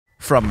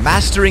From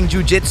mastering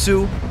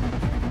jiu-jitsu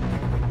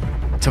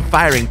to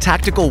firing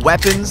tactical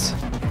weapons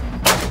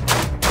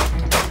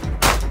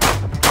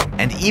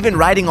and even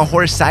riding a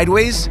horse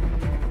sideways,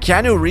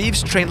 Keanu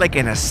Reeves trained like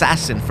an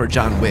assassin for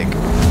John Wick.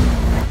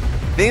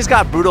 Things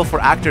got brutal for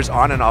actors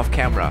on and off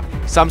camera.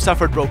 Some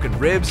suffered broken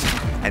ribs,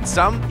 and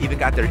some even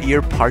got their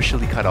ear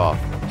partially cut off.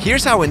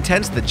 Here's how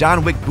intense the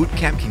John Wick boot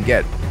camp can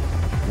get.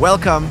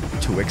 Welcome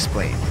to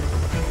Xplained.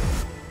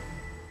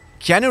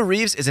 Keanu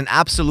Reeves is an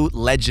absolute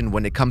legend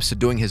when it comes to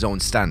doing his own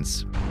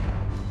stunts.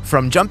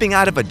 From jumping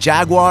out of a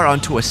Jaguar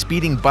onto a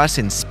speeding bus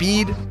in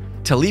Speed,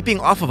 to leaping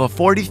off of a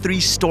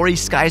 43-story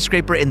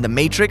skyscraper in The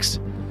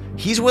Matrix,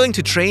 he's willing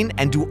to train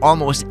and do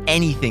almost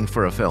anything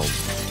for a film.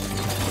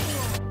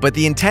 But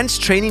the intense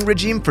training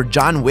regime for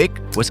John Wick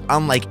was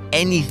unlike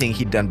anything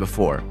he'd done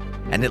before,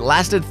 and it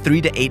lasted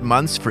 3 to 8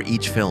 months for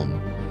each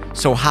film.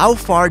 So how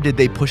far did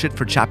they push it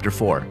for Chapter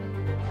 4?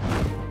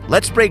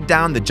 Let's break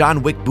down the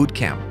John Wick boot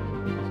camp,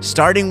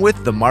 starting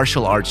with the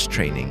martial arts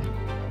training.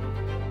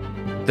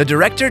 The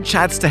director,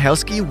 Chad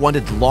Stahelski,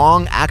 wanted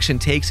long action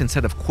takes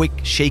instead of quick,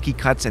 shaky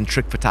cuts and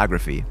trick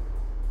photography.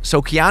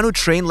 So Keanu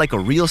trained like a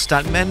real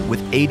stuntman with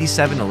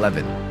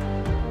 8711.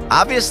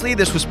 Obviously,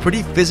 this was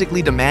pretty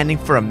physically demanding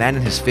for a man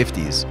in his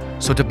 50s.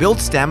 So to build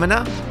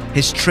stamina,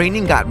 his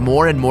training got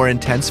more and more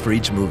intense for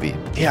each movie.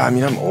 Yeah, I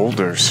mean, I'm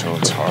older, so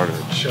it's harder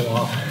to show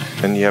off.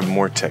 And you have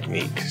more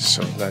technique,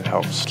 so that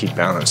helps keep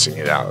balancing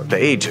it out. The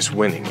age is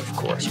winning, of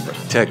course, but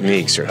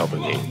techniques are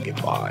helping me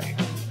get by.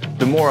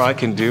 The more I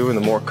can do and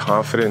the more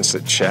confidence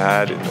that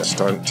Chad and the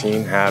stunt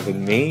team have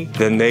in me,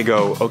 then they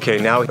go, okay,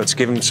 now let's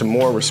give him some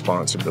more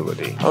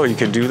responsibility. Oh, you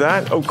can do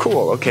that? Oh,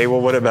 cool. Okay,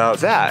 well, what about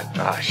that?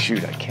 Ah,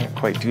 shoot, I can't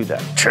quite do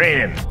that. Train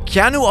him.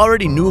 Keanu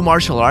already knew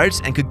martial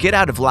arts and could get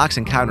out of locks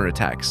and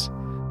counterattacks.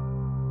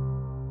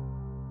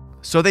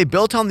 So they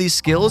built on these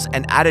skills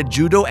and added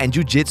judo and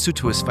jiu-jitsu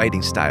to his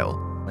fighting style.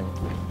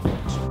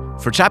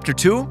 For Chapter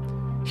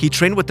 2, he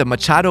trained with the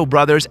Machado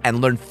brothers and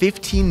learned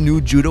 15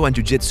 new judo and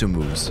jiu-jitsu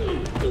moves.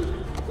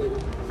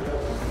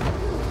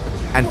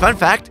 And fun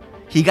fact,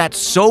 he got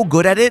so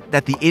good at it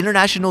that the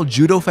International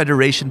Judo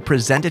Federation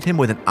presented him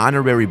with an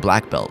honorary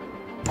black belt.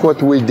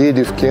 What we did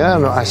with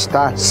Keanu, I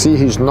start to see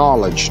his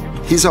knowledge.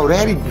 He's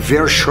already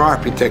very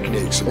sharp in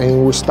techniques.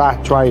 And we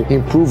start trying to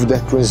improve the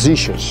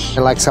transitions.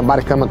 And like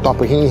somebody come on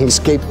top of him, he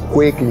escape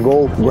quick and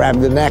go, grab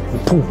the neck,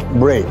 boom,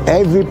 break.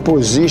 Every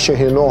position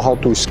he know how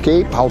to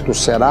escape, how to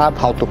set up,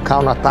 how to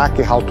counterattack,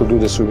 and how to do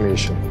the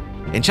submission.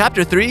 In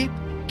Chapter 3,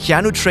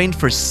 Keanu trained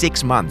for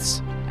 6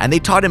 months. And they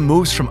taught him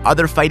moves from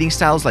other fighting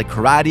styles like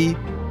karate,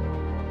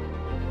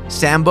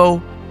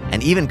 sambo,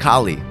 and even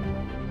kali.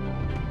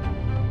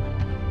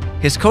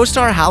 His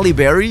co-star Halle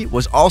Berry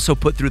was also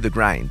put through the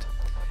grind.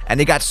 And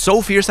it got so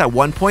fierce at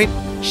one point,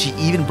 she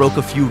even broke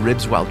a few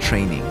ribs while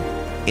training.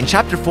 In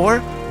Chapter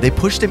 4, they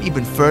pushed him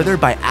even further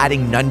by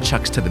adding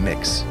nunchucks to the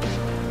mix.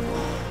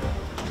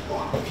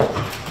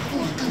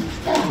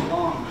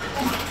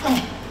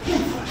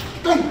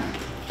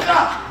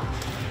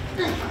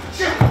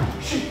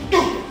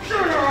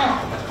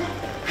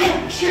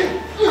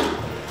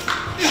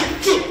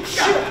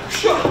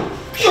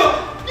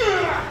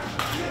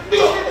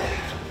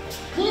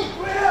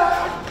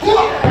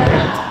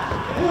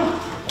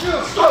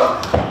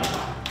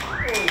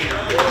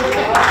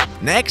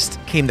 Next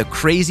came the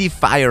crazy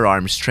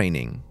firearms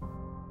training.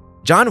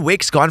 John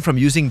Wick's gone from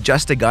using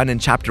just a gun in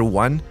Chapter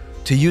 1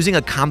 to using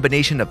a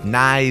combination of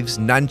knives,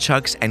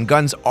 nunchucks, and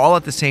guns all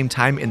at the same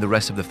time in the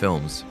rest of the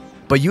films.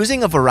 But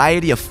using a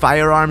variety of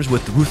firearms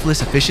with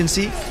ruthless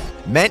efficiency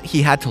meant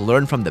he had to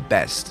learn from the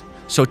best.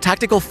 So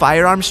tactical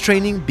firearms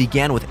training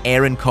began with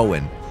Aaron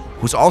Cohen,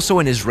 who's also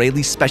an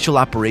Israeli Special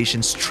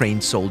Operations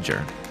trained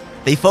soldier.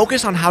 They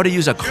focus on how to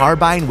use a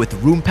carbine with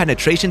room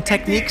penetration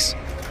techniques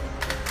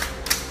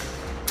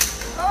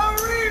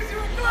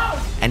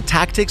and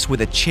tactics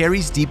with a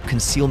cherries deep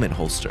concealment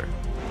holster.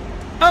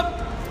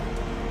 Up,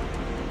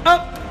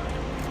 up,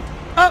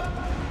 up.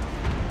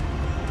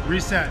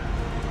 Reset.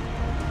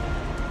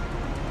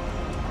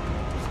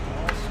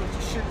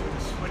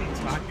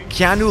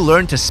 Keanu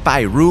learned to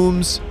spy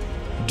rooms,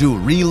 do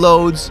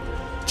reloads,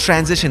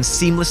 transition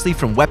seamlessly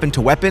from weapon to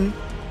weapon,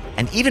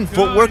 and even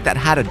footwork that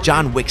had a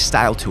John Wick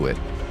style to it.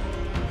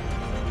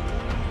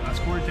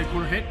 Last quarter, take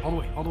quarter hit,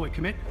 all the way,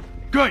 commit.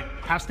 Good,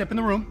 half step in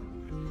the room.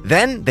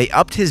 Then they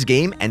upped his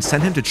game and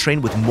sent him to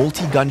train with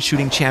multi-gun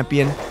shooting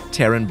champion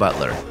Taron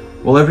Butler.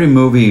 Well, every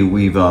movie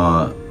we've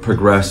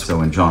progressed.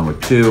 So in John Wick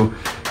 2,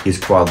 he's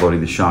quad loading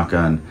the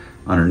shotgun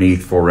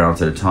underneath 4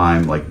 rounds at a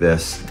time like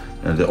this.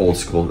 The old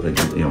school, we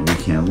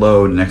can't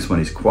load. The next one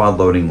he's quad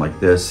loading like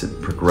this.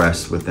 It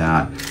progressed with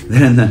that.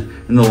 Then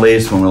in the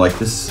latest one, we're like,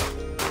 this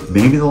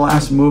may be the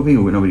last movie.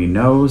 Nobody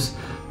knows,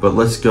 but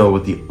let's go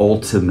with the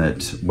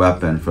ultimate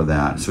weapon for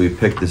that. So we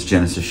picked this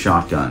Genesis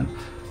shotgun,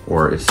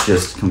 or it's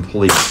just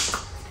complete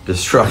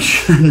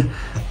destruction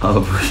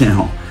of,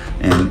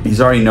 and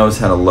he's already knows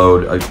how to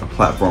load a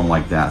platform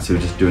like that, so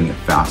he's just doing it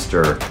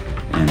faster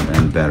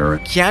and better.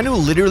 Keanu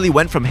literally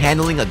went from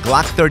handling a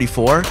Glock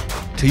 34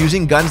 to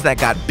using guns that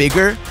got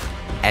bigger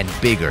and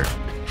bigger.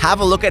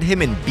 Have a look at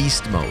him in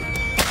beast mode.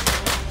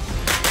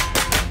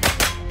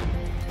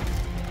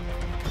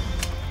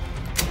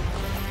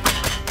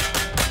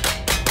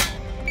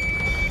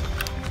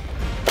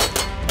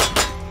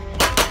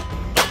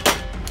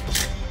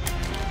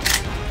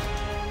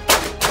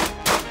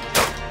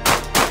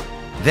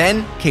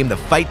 Then came the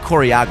fight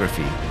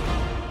choreography.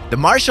 The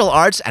martial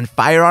arts and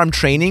firearm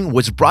training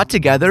was brought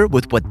together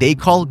with what they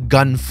call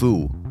gun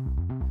fu.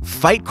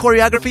 Fight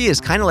choreography is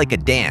kind of like a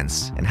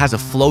dance and has a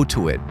flow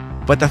to it,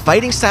 but the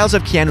fighting styles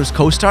of Keanu's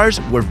co-stars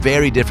were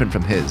very different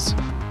from his.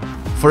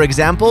 For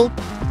example,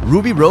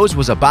 Ruby Rose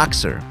was a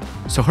boxer,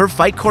 so her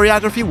fight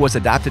choreography was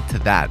adapted to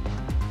that.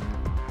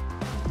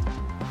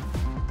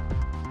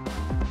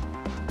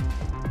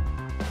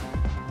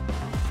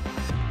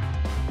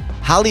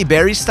 Halle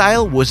Berry's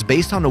style was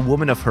based on a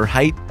woman of her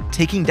height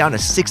taking down a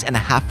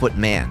 6.5-foot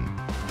man.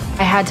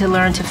 I had to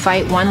learn to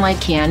fight one like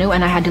Keanu,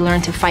 and I had to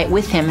learn to fight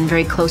with him in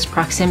very close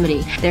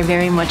proximity. They're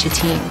very much a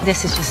team.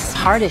 This is just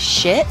hard as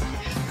shit,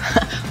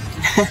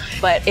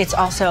 but it's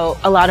also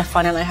a lot of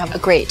fun, and I have a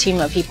great team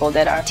of people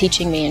that are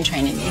teaching me and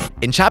training me.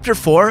 In Chapter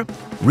 4,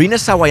 Rina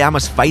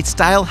Sawayama's fight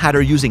style had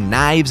her using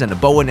knives and a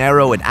bow and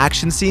arrow in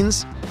action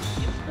scenes.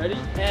 Ready?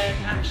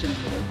 And action.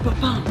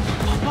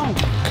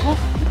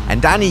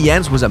 And Donnie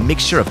Yen's was a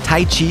mixture of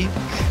Tai Chi,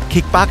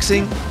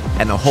 kickboxing,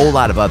 and a whole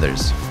lot of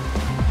others.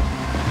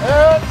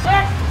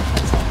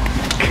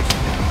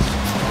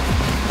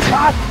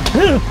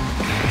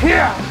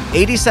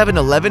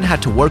 8711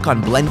 had to work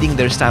on blending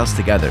their styles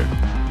together.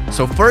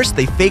 So first,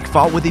 they fake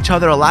fought with each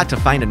other a lot to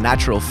find a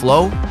natural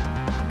flow,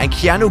 and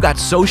Keanu got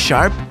so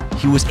sharp,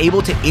 he was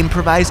able to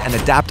improvise and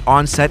adapt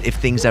on set if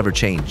things ever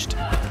changed.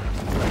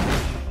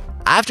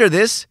 After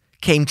this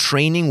came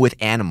training with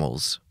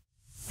animals.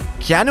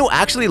 Keanu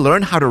actually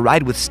learned how to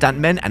ride with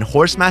stuntman and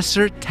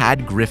horsemaster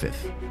Tad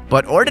Griffith.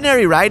 But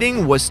ordinary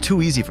riding was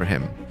too easy for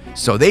him,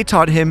 so they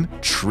taught him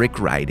trick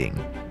riding.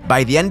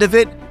 By the end of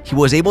it, he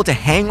was able to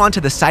hang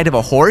onto the side of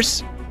a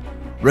horse,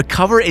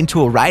 recover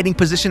into a riding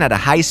position at a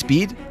high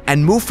speed,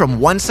 and move from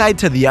one side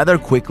to the other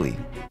quickly.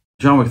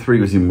 John Wick 3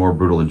 was even more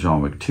brutal than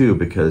John Wick 2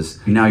 because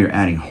now you're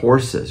adding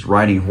horses,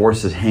 riding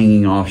horses,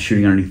 hanging off,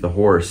 shooting underneath the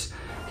horse.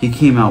 He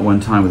came out one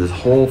time with his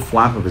whole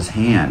flap of his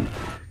hand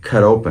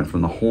cut open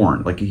from the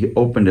horn. Like he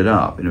opened it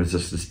up and it was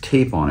just this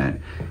tape on it.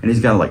 And he's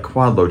got like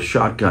quad load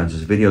shotguns.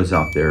 There's videos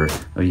out there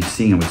of you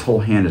seeing him. His whole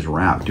hand is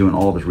wrapped, doing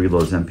all of his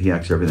reloads,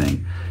 MPX,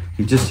 everything.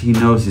 He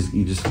knows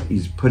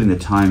he's putting the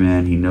time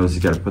in. He knows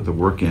he's got to put the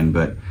work in,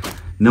 but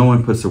no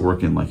one puts the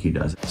work in like he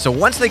does. So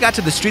once they got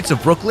to the streets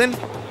of Brooklyn,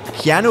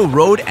 Keanu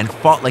rode and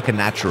fought like a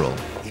natural.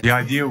 The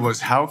idea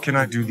was, how can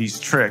I do these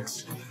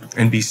tricks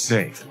and be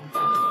safe?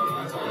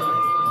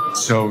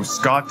 So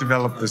Scott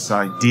developed this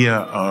idea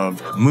of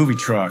a movie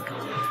truck,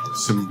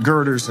 some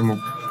girders, and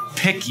we'll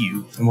pick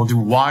you and we'll do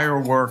wire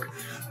work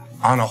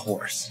on a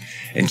horse.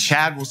 And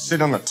Chad will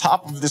sit on the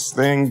top of this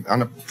thing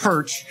on a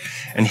perch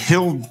and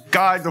he'll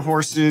guide the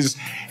horses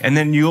and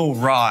then you'll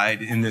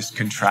ride in this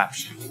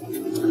contraption.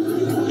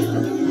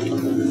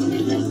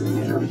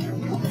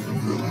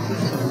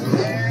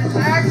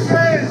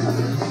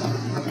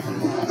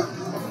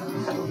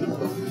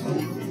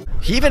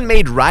 He even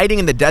made riding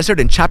in the desert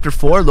in Chapter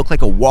 4 look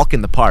like a walk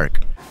in the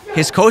park.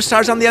 His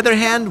co-stars, on the other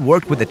hand,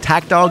 worked with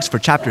attack dogs for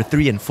Chapter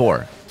 3 and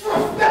 4.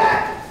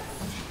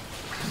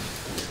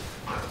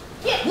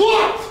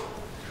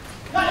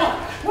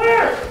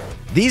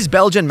 These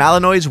Belgian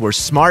Malinois were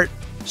smart,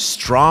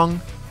 strong,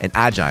 and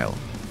agile.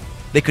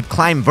 They could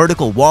climb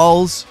vertical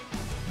walls,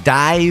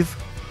 dive,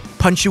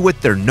 punch you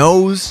with their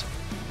nose,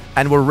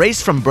 and were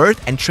raised from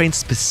birth and trained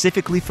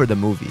specifically for the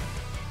movie.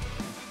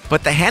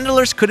 But the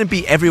handlers couldn't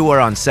be everywhere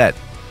on set,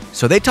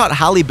 so they taught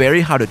Halle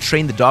Berry how to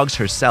train the dogs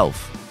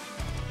herself.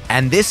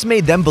 And this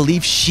made them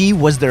believe she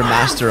was their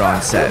master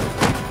on set.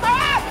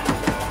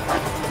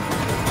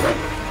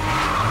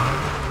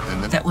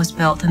 That was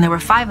built, and there were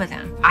 5 of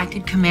them. I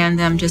could command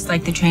them just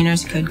like the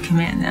trainers could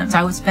command them. So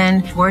I would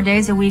spend 4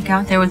 days a week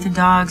out there with the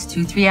dogs,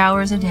 2-3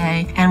 hours a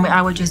day, and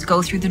I would just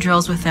go through the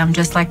drills with them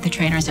just like the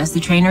trainers. As the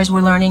trainers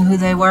were learning who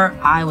they were,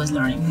 I was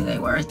learning who they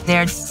were.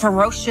 They're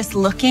ferocious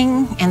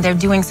looking, and they're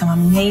doing some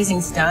amazing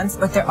stunts,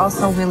 but they're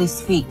also really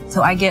sweet.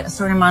 So I get a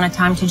certain amount of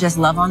time to just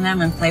love on them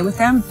and play with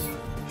them.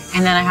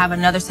 And then I have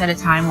another set of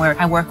time where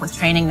I work with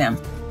training them.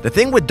 The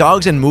thing with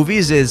dogs in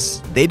movies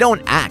is they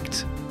don't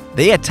act.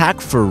 They attack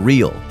for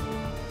real.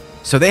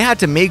 So they had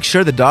to make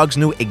sure the dogs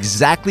knew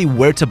exactly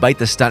where to bite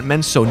the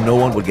stuntmen so no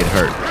one would get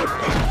hurt.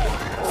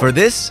 For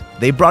this,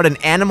 they brought in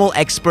animal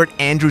expert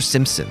Andrew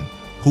Simpson,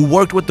 who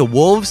worked with the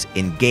wolves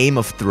in Game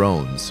of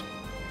Thrones.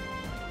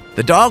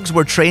 The dogs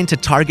were trained to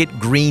target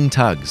green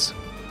tugs.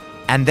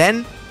 And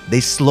then, they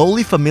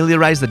slowly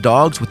familiarized the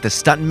dogs with the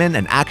stuntmen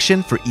and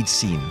action for each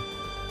scene.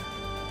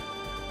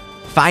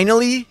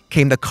 Finally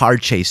came the car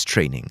chase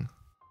training.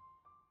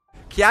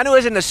 Keanu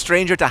isn't a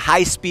stranger to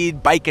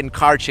high-speed bike and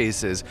car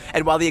chases,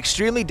 and while the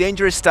extremely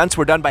dangerous stunts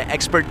were done by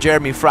expert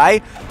Jeremy Fry,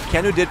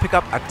 Keanu did pick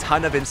up a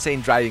ton of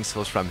insane driving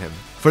skills from him.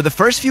 For the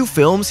first few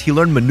films, he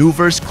learned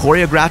maneuvers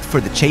choreographed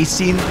for the chase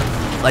scene,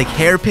 like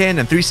hairpin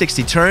and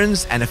 360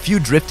 turns, and a few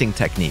drifting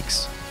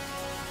techniques.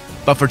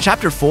 But for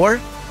Chapter 4,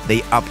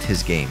 they upped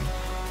his game.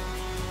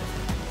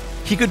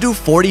 He could do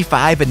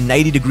 45 and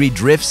 90-degree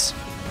drifts,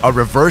 a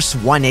reverse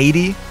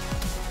 180,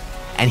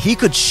 and he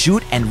could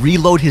shoot and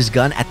reload his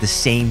gun at the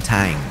same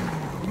time.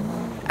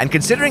 And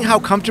considering how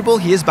comfortable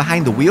he is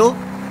behind the wheel,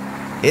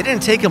 It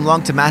didn't take him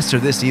long to master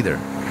this either.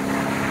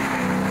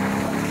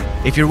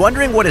 If you're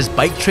wondering what his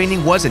bike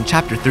training was in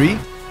Chapter 3,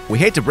 we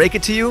hate to break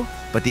it to you,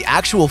 but the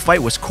actual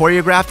fight was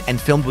choreographed and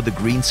filmed with a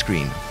green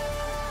screen.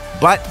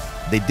 But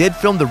they did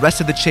film the rest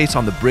of the chase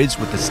on the bridge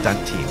with the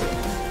stunt team.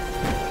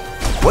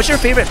 What's your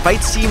favorite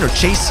fight scene or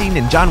chase scene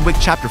in John Wick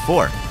Chapter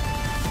 4?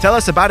 Tell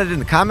us about it in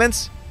the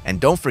comments, and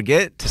don't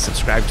forget to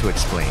subscribe to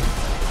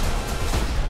Xplained.